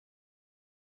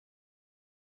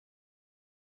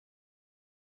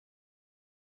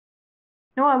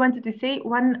No, I wanted to say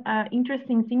one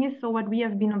interesting thing is, so what we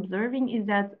have been observing is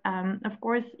that, of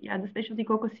course, yeah, the specialty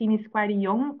cocoa scene is quite a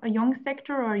young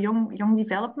sector or young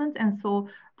development, and so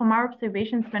from our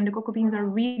observations, when the cocoa beans are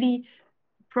really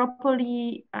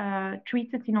properly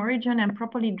treated in origin and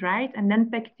properly dried and then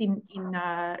packed in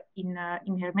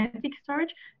hermetic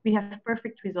storage, we have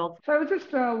perfect results. So I was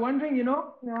just wondering,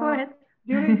 Go ahead.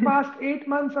 during past 8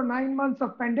 months or 9 months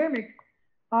of pandemic,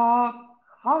 uh,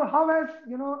 how has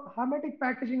hermetic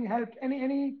packaging helped?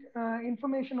 Any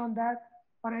information on that,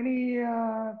 or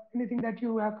anything that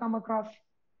you have come across?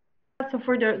 So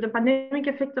for the pandemic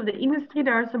effect of the industry,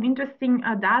 there are some interesting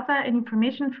data and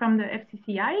information from the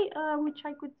FCCI, which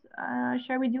I could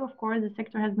share with you. Of course, the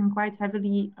sector has been quite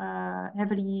heavily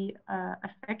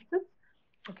affected.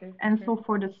 Okay, And okay. so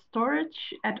for the storage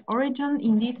at origin,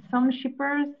 indeed, some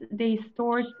shippers, they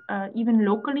stored even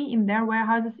locally in their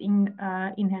warehouses in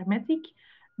hermetic,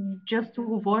 just to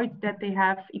avoid that they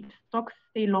have, if stocks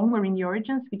stay longer in the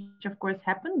origins, which of course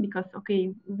happened because,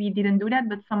 okay, we didn't do that,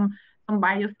 but some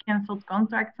buyers canceled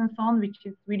contracts and so on, which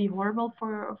is really horrible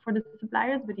for the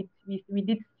suppliers, but we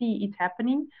did see it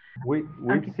happening. We've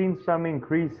Okay. seen some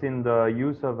increase in the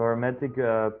use of hermetic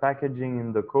packaging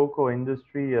in the cocoa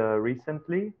industry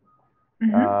recently,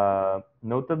 Mm-hmm.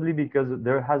 notably because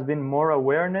there has been more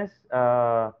awareness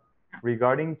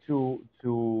regarding to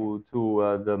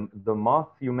the moth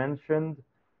you mentioned,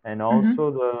 and Mm-hmm. also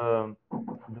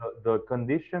the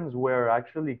conditions where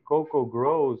actually cocoa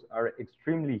grows are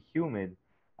extremely humid,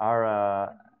 are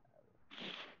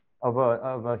of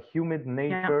a humid Yeah.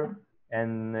 nature,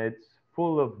 and it's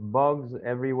full of bugs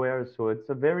everywhere. So it's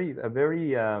a very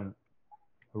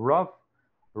rough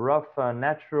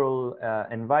natural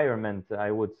environment,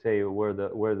 I would say, where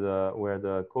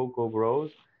the cocoa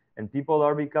grows, and people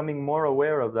are becoming more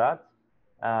aware of that.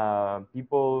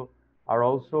 People are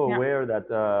also Yeah. aware that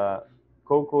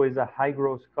cocoa is a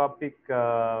hygroscopic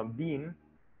bean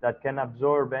that can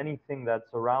absorb anything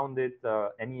that's around it,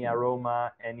 any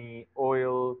aroma, any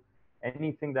oil,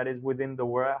 anything that is within the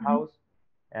Mm-hmm. warehouse.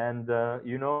 And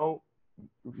Mm-hmm.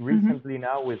 recently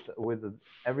now, with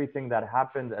everything that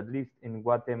happened, at least in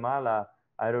Guatemala,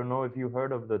 I don't know if you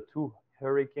heard of the two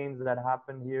hurricanes that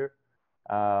happened here.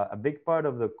 A big part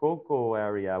of the cocoa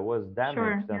area was Sure.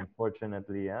 damaged, Yeah.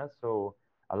 unfortunately. Yeah? So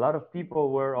a lot of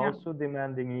people were Yeah. also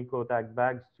demanding Ecotact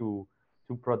bags to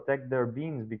protect their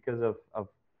beans because of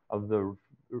the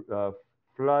uh,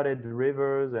 flooded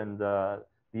rivers and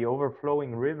the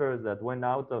overflowing rivers that went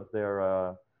out of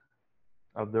their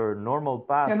normal Yeah,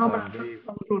 path, normal and they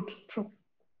route. True.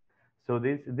 so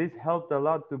this helped a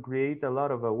lot to create a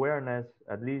lot of awareness,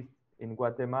 at least in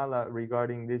Guatemala,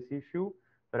 regarding this issue.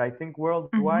 But I think Mm-hmm.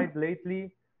 worldwide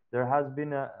lately there has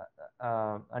been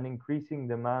an increasing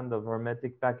demand of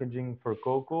hermetic packaging for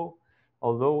cocoa.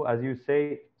 Although, as you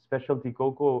say, specialty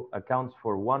cocoa accounts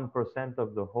for 1%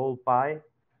 of the whole pie.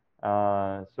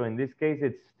 So in this case,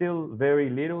 it's still very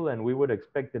little, and we would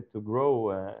expect it to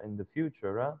grow in the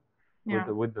future, Yeah.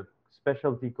 with the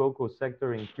specialty cocoa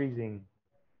sector increasing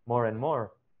more and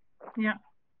more. Yeah.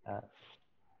 Uh,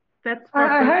 That's I, our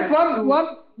I had purpose one to one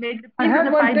make the I piece of had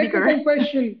the one pie bigger. technical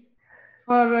question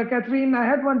for Katrien. I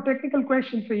had one technical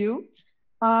question for you.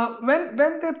 When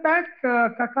they pack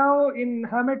cacao in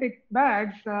hermetic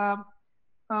bags,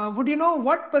 would you know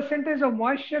what percentage of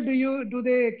moisture do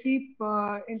they keep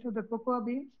into the cocoa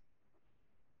beans?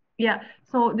 Yeah,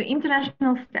 so the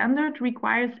international standard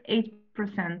requires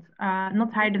 8%,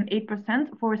 not higher than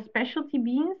 8%. For specialty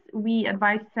beans, we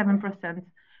advise 7%.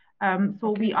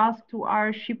 So we Okay, ask to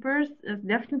our shippers,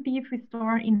 definitely if we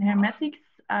store in hermetics,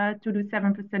 to do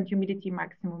 7% humidity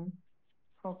maximum.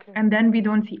 okay. And then we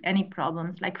don't see any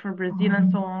problems. Like for Brazil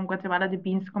and so on, Guatemala, the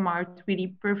beans come out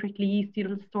really perfectly,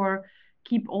 still store,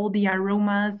 keep all the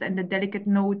aromas and the delicate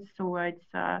notes. So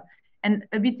and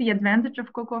a bit the advantage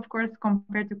of cocoa, of course,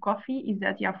 compared to coffee is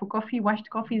that, yeah, for coffee, washed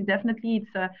coffee is definitely,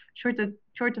 it's a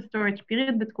shorter storage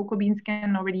period, but cocoa beans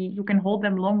can already, you can hold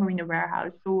them longer in the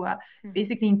warehouse. So Mhm.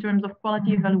 basically, in terms of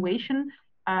quality evaluation,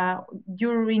 uh,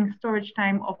 during storage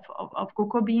time of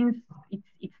cocoa beans,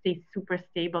 it stays super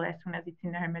stable as soon as it's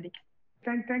in the hermetic.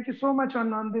 Thank you so much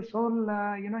on this whole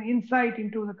insight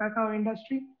into the cacao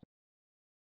industry.